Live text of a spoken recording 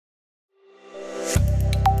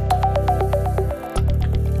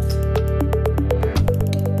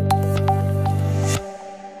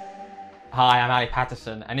Ali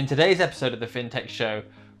Patterson, and in today's episode of the Fintech Show,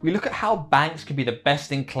 we look at how banks can be the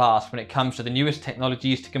best in class when it comes to the newest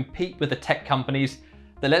technologies to compete with the tech companies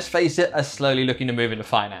that, let's face it, are slowly looking to move into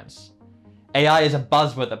finance. AI is a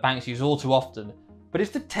buzzword that banks use all too often, but is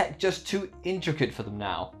the tech just too intricate for them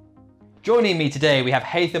now? Joining me today, we have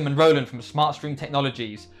Haytham and Roland from SmartStream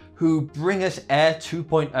Technologies, who bring us Air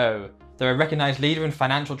 2.0. They're a recognized leader in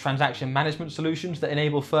financial transaction management solutions that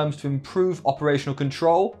enable firms to improve operational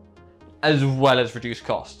control, as well as reduce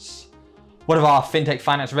costs. One of our Fintech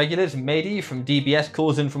Finance regulars, Medhy from DBS,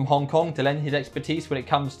 calls in from Hong Kong to lend his expertise when it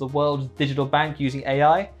comes to the world's digital bank using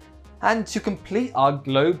AI. And to complete our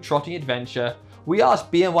globe-trotting adventure, we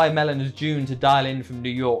asked BNY Mellon's Joon to dial in from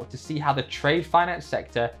New York to see how the trade finance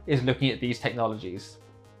sector is looking at these technologies.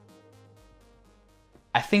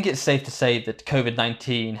 I think it's safe to say that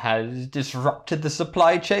COVID-19 has disrupted the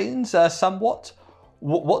supply chains somewhat.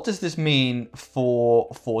 What does this mean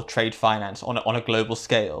for trade finance on a global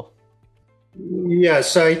scale? Yeah,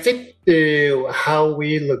 so I think how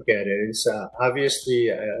we look at it is obviously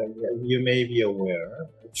you may be aware,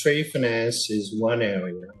 trade finance is one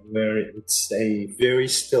area where it's a very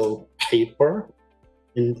still paper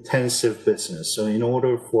intensive business. So in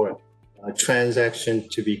order for a transaction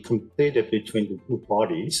to be completed between the two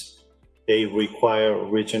parties, they require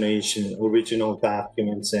original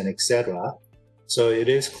documents and etc. So it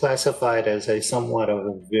is classified as a somewhat of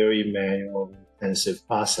a very manual intensive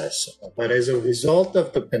process. But as a result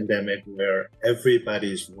of the pandemic, where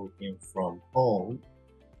everybody's working from home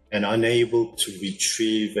and unable to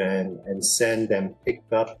retrieve and send and pick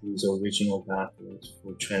up these original documents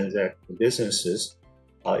for transacting businesses,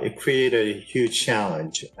 it created a huge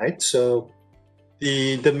challenge, right? So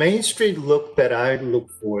the Main Street look that I look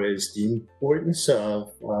for is the importance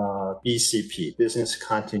of BCP, business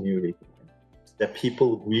continuity, that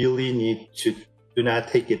people really need to do not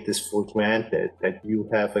take this for granted, that you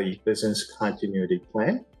have a business continuity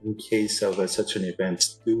plan in case of such an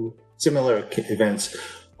event. Similar events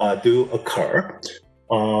do occur.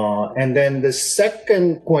 And then the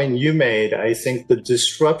second point you made, I think the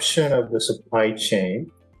disruption of the supply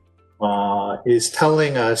chain is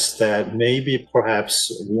telling us that maybe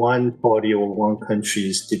perhaps one party or one country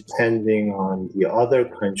is depending on the other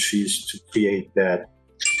countries to create that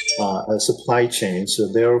a supply chain.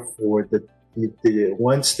 So therefore,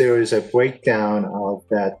 once there is a breakdown of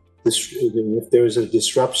that, if there is a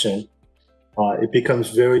disruption, it becomes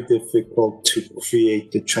very difficult to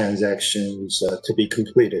create the transactions to be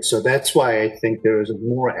completed. So that's why I think there is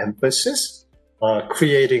more emphasis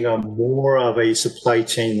creating more of a supply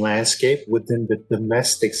chain landscape within the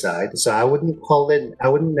domestic side. So I wouldn't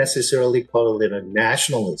necessarily call it a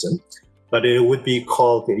nationalism, but it would be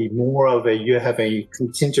called you have a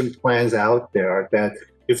contingent plans out there that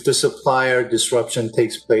if the supplier disruption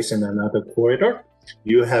takes place in another corridor,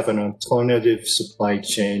 you have an alternative supply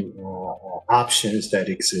chain options that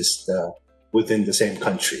exist within the same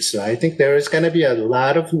country. So I think there is going to be a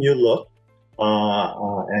lot of new look,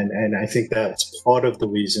 and I think that's part of the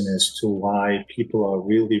reason as to why people are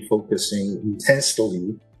really focusing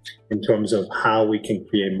intensely in terms of how we can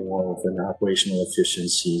create more of an operational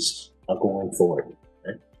efficiencies going forward.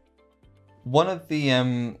 Right? One of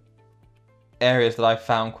the areas that I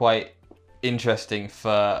found quite interesting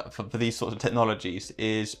for these sorts of technologies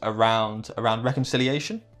is around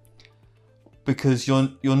reconciliation, because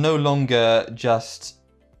you're no longer just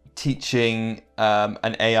teaching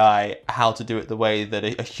an AI how to do it the way that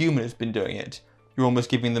a human has been doing it. You're almost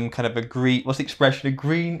giving them kind of a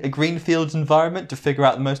greenfields environment to figure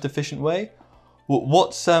out the most efficient way.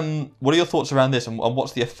 What are your thoughts around this, and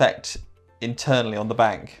what's the effect internally on the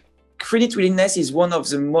bank? Credit willingness is one of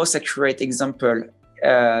the most accurate example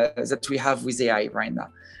that we have with AI right now,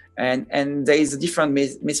 and there is different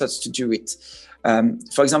methods to do it.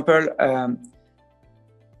 For example,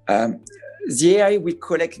 the AI will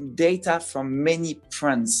collect data from many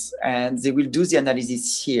fronts, and they will do the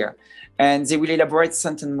analysis here, and they will elaborate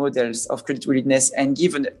certain models of credit willingness and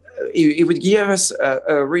it would give us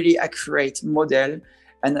a really accurate model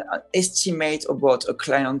and an estimate about a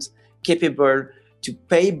client capable to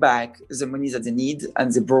pay back the money that they need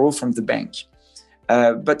and they borrow from the bank.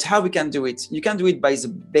 But how we can do it? You can do it by the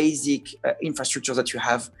basic infrastructure that you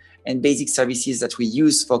have and basic services that we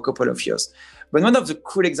use for a couple of years. But one of the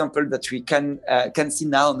cool examples that we can see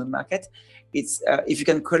now on the market, it's if you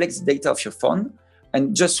can collect the data of your phone,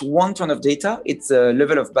 and just 1 ton of data, it's the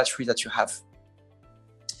level of battery that you have.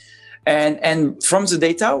 And from the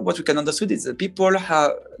data, what we can understand is that people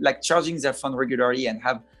are like charging their phone regularly and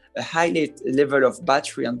have a high level of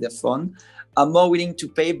battery on their phone are more willing to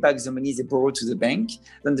pay back the money they borrow to the bank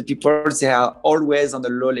than the people they are always on a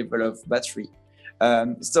low level of battery.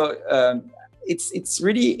 It's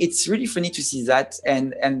really funny to see that,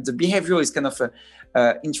 and the behavior is kind of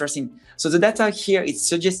interesting. So the data here is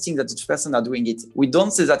suggesting that the person are doing it. We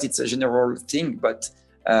don't say that it's a general thing, but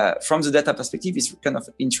from the data perspective, it's kind of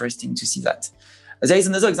interesting to see that. There is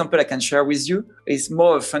another example I can share with you. It's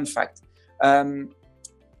more a fun fact.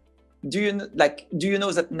 Do you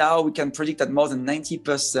know that now we can predict that more than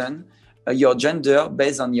 90% your gender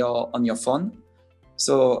based on your phone?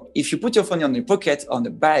 So if you put your phone on your pocket, on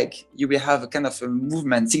the bag, you will have a kind of a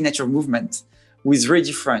movement, signature movement, which is very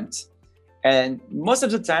different. And most of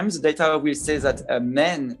the times, the data will say that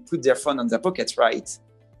men put their phone on their pockets, right?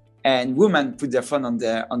 And women put their phone on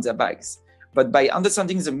their bags. But by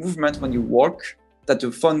understanding the movement when you walk, that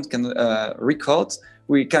the phone can record,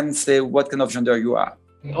 we can say what kind of gender you are.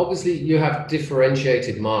 Obviously, you have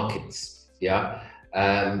differentiated markets, yeah?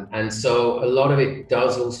 And so a lot of it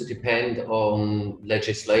does also depend on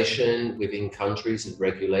legislation within countries and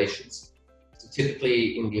regulations. So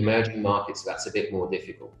typically in the emerging markets, that's a bit more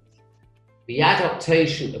difficult. The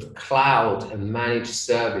adaptation of cloud and managed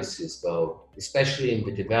services, though, especially in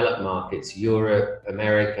the developed markets, Europe,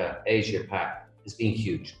 America, Asia Pac, has been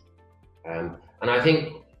huge. And I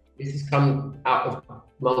think this has come out of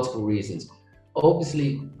multiple reasons.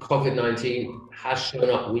 Obviously, COVID-19 has shown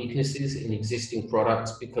up weaknesses in existing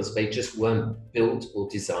products because they just weren't built or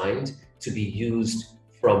designed to be used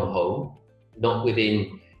from home, not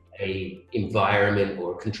within an environment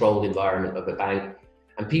or a controlled environment of a bank.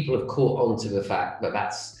 And people have caught on to the fact that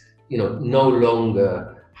that's, no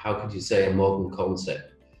longer, how could you say, a modern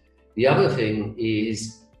concept. The other thing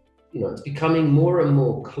is, it's becoming more and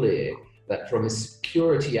more clear that from a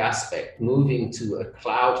security aspect, moving to a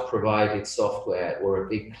cloud-provided software or a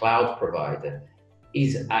big cloud provider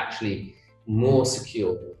is actually more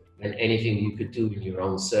secure than anything you could do in your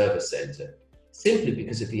own server center, simply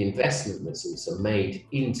because of the investment that's also made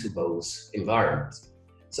into those environments.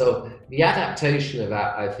 So the adaptation of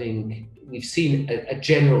that, I think we've seen a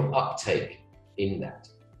general uptake in that.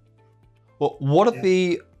 Well, what are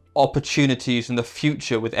the opportunities in the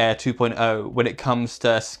future with Air 2.0 when it comes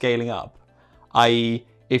to scaling up? I.e.,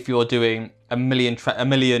 if you're doing a million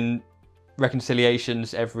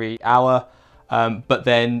reconciliations every hour, but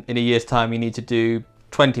then in a year's time you need to do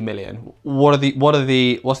 20 million. What's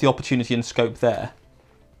the opportunity and scope there?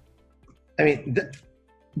 I mean,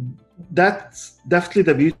 that's definitely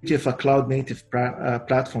the beauty of a cloud-native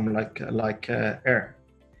platform like Air.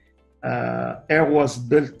 Air was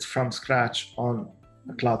built from scratch on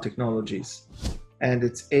cloud technologies, and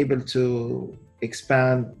it's able to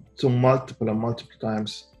expand to multiple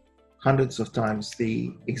times, hundreds of times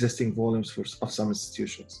the existing volumes of some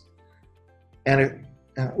institutions. And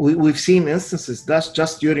we've seen instances, that's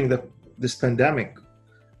just during this pandemic,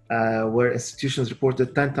 where institutions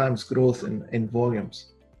reported 10 times growth in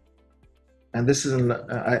volumes. And this is,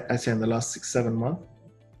 I say, in the last 6-7 months.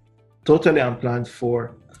 Totally unplanned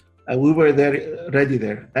for. We were ready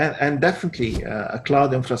there. And definitely a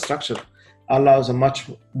cloud infrastructure allows a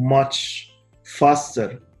much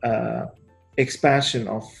faster expansion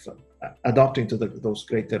of adopting to those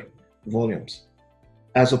greater volumes,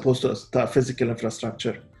 as opposed to a physical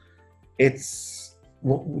infrastructure. It's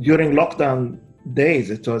during lockdown days,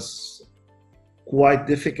 it was quite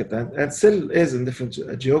difficult, and still is in different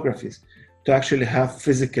geographies, to actually have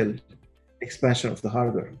physical expansion of the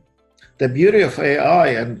hardware. The beauty of AI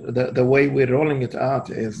and the way we're rolling it out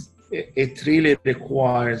is it really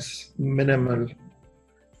requires minimal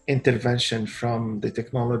intervention from the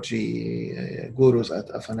technology gurus at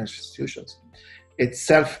financial institutions. It's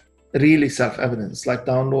really self-evident. It's like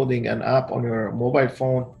downloading an app on your mobile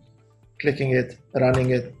phone, clicking it, running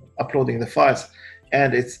it, uploading the files,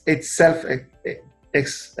 and it's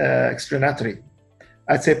self-explanatory.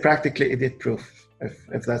 I'd say practically edit-proof,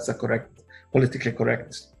 if that's a politically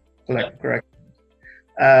correct.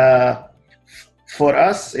 For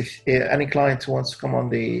us, if any client who wants to come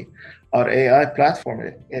on our AI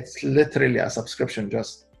platform, it's literally a subscription.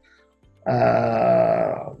 Just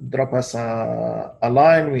drop us a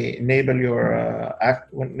line. We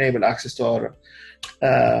enable access to our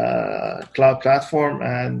cloud platform,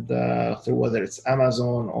 and through whether it's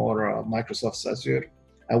Amazon or Microsoft's Azure.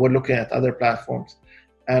 We're looking at other platforms,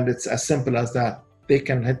 and it's as simple as that. They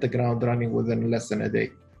can hit the ground running within less than a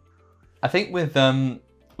day. I think with a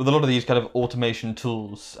lot of these kind of automation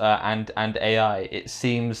tools and AI, it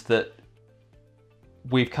seems that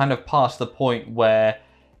we've kind of passed the point where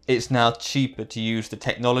it's now cheaper to use the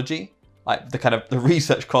technology, like the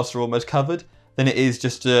research costs are almost covered, than it is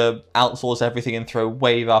just to outsource everything and throw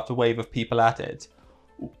wave after wave of people at it.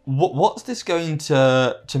 What's this going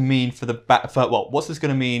to mean for what's this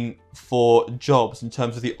going to mean for jobs in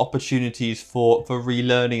terms of the opportunities for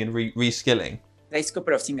relearning and reskilling? There's a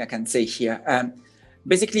couple of things I can say here.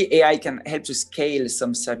 Basically, AI can help to scale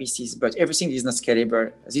some services, but everything is not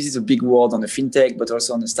scalable. This is a big word on the fintech, but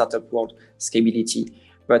also on the startup world, scalability.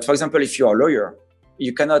 But for example, if you're a lawyer,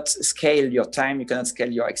 you cannot scale your time, you cannot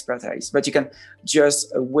scale your expertise, but you can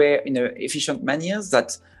just wear in an efficient manner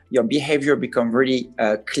that your behavior become really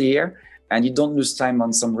clear and you don't lose time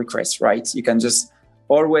on some requests, right? You can just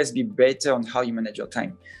always be better on how you manage your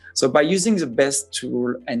time. So by using the best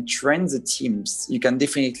tool and train the teams, you can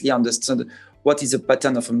definitely understand what is the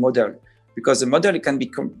pattern of a model, because the model can be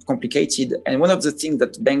complicated. And one of the things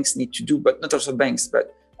that banks need to do, but not also banks,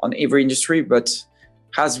 but on every industry, but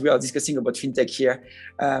as we are discussing about fintech here,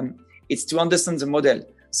 it's to understand the model.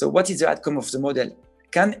 So what is the outcome of the model?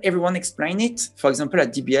 Can everyone explain it? For example,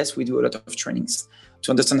 at DBS, we do a lot of trainings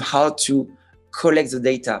to understand how to collect the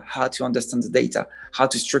data, how to understand the data, how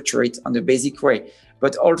to structure it on the basic way,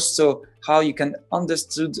 but also how you can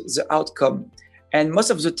understand the outcome. And most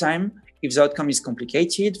of the time, if the outcome is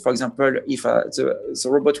complicated, for example, if the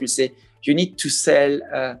robot will say, you need to sell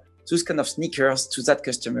those kind of sneakers to that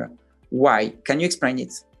customer. Why? Can you explain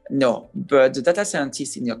it? No, but the data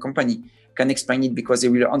scientists in your company can explain it because they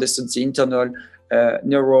will understand the internal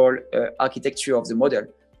neural architecture of the model.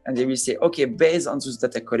 And they will say, okay, based on this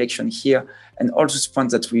data collection here and all those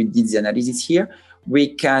points that we did the analysis here,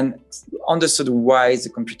 we can understand why the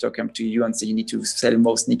computer came to you and say you need to sell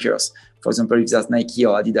more sneakers. For example, if there's Nike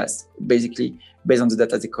or Adidas, basically based on the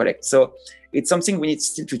data they collect. So it's something we need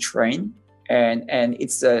still to train, and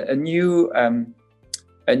it's a new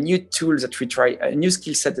tool that we try, a new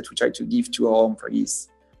skill set that we try to give to our employees,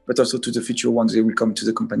 but also to the future ones that will come to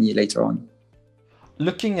the company later on.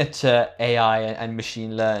 Looking at AI and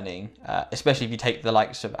machine learning, especially if you take the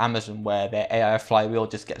likes of Amazon, where their AI flywheel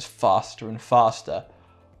just gets faster and faster,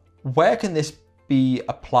 where can this be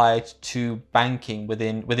applied to banking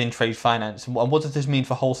within trade finance, and what does this mean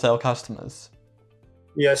for wholesale customers?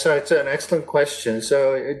 Yeah, so it's an excellent question.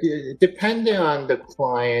 So depending on the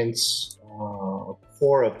client's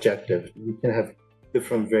core objective, you can have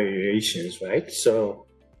different variations, right? So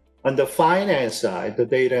on the finance side, the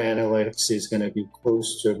data analytics is going to be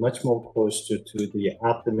much more closer to the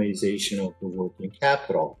optimization of the working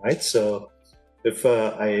capital, right? So if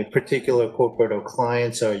a particular corporate or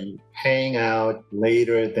clients are paying out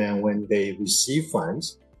later than when they receive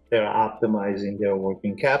funds, they're optimizing their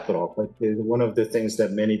working capital. But one of the things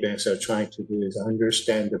that many banks are trying to do is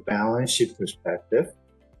understand the balance sheet perspective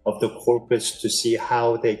of the corporates to see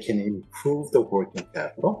how they can improve the working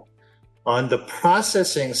capital. On the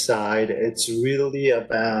processing side, it's really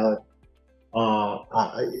about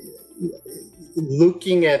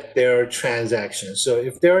looking at their transactions. So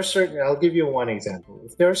if there are I'll give you one example.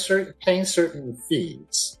 If they're paying certain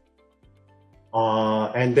fees,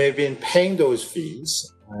 and they've been paying those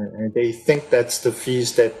fees, and they think that's the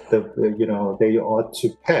fees that they ought to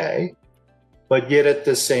pay, but yet at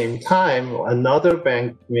the same time, another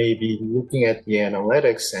bank may be looking at the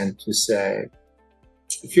analytics and to say,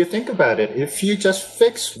 if you think about it, if you just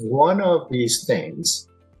fix one of these things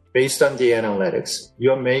based on the analytics,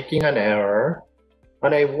 you're making an error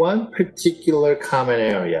on one particular common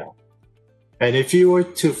area. And if you were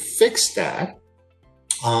to fix that,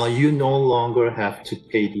 you no longer have to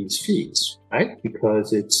pay these fees, right?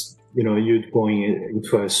 Because it's, you're going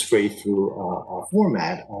into a straight through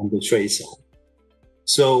format on the trade side.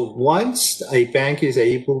 So once a bank is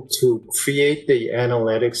able to create the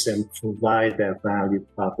analytics and provide that value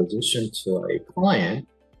proposition to a client,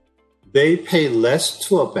 they pay less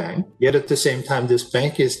to a bank, yet at the same time, this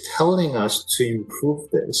bank is telling us to improve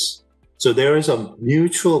this. So there is a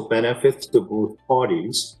mutual benefit to both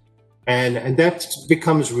parties. And that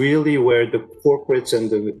becomes really where the corporates and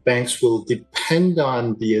the banks will depend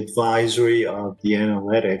on the advisory of the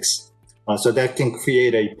analytics. So that can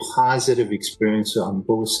create a positive experience on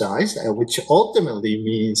both sides, which ultimately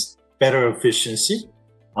means better efficiency,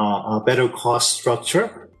 a better cost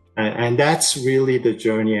structure. And that's really the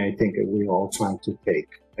journey I think that we're all trying to take,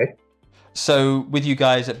 right? So with you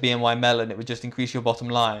guys at BNY Mellon, it would just increase your bottom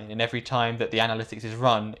line, and every time that the analytics is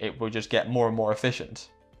run, it will just get more and more efficient.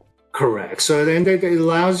 Correct. So then it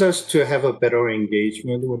allows us to have a better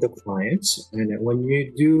engagement with the clients. And when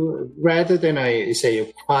you do, rather than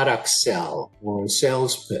a product sell or a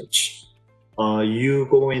sales pitch, you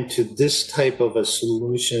go into this type of a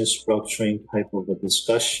solution structuring type of a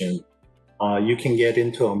discussion. you can get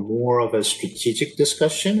into a more of a strategic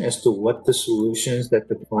discussion as to what the solutions that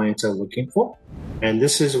the clients are looking for. And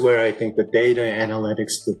this is where I think the data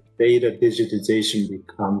analytics, the data digitization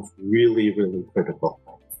becomes really, really critical.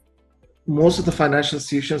 Most of the financial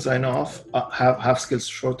institutions I know of have skills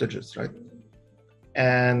shortages, right?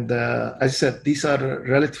 And as I said, these are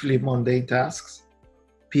relatively mundane tasks.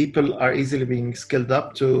 People are easily being skilled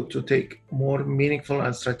up to take more meaningful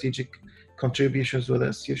and strategic contributions with the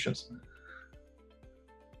institutions.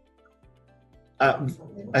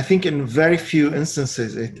 I think in very few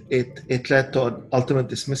instances it led to an ultimate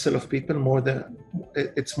dismissal of people.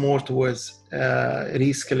 It's more towards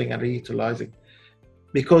reskilling and reutilizing,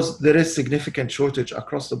 because there is significant shortage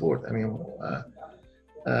across the board. I mean,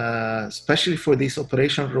 especially for these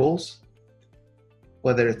operational roles,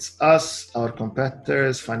 whether it's us, our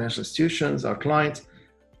competitors, financial institutions, our clients,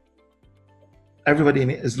 everybody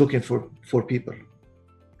is looking for people,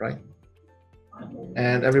 right?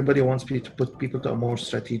 And everybody wants to put people to a more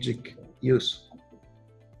strategic use.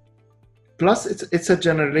 Plus, it's a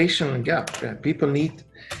generational gap. People need,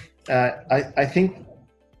 I think,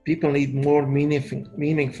 people need more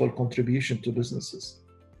meaningful contribution to businesses.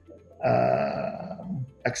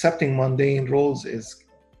 Accepting mundane roles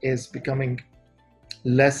is becoming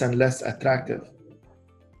less and less attractive,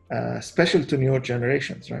 especially to newer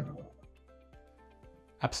generations, right?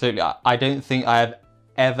 Absolutely. I don't think I have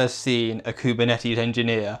ever seen a Kubernetes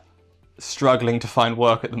engineer struggling to find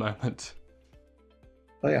work at the moment.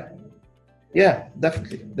 Oh yeah,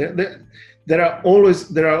 definitely. There are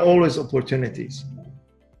always opportunities,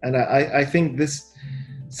 and I think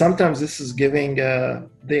sometimes this is giving the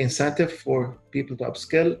incentive for people to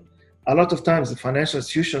upskill. A lot of times the financial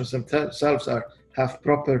institutions themselves have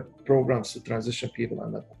proper programs to transition people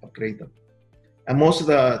and upgrade them. And most of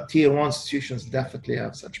the tier 1 institutions definitely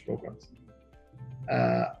have such programs.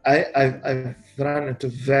 I've run into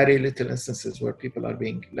very little instances where people are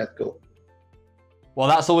being let go. Well,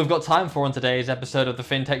 that's all we've got time for on today's episode of the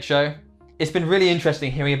Fintech Show. It's been really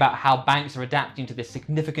interesting hearing about how banks are adapting to this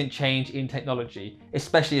significant change in technology,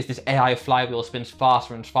 especially as this AI flywheel spins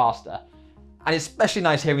faster and faster. And it's especially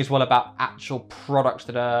nice hearing as well about actual products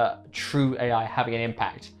that are true AI having an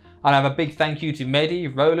impact. And I have a big thank you to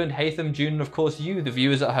Medhy, Roland, Haytham, Joon, and of course you, the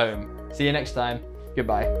viewers at home. See you next time.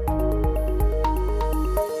 Goodbye.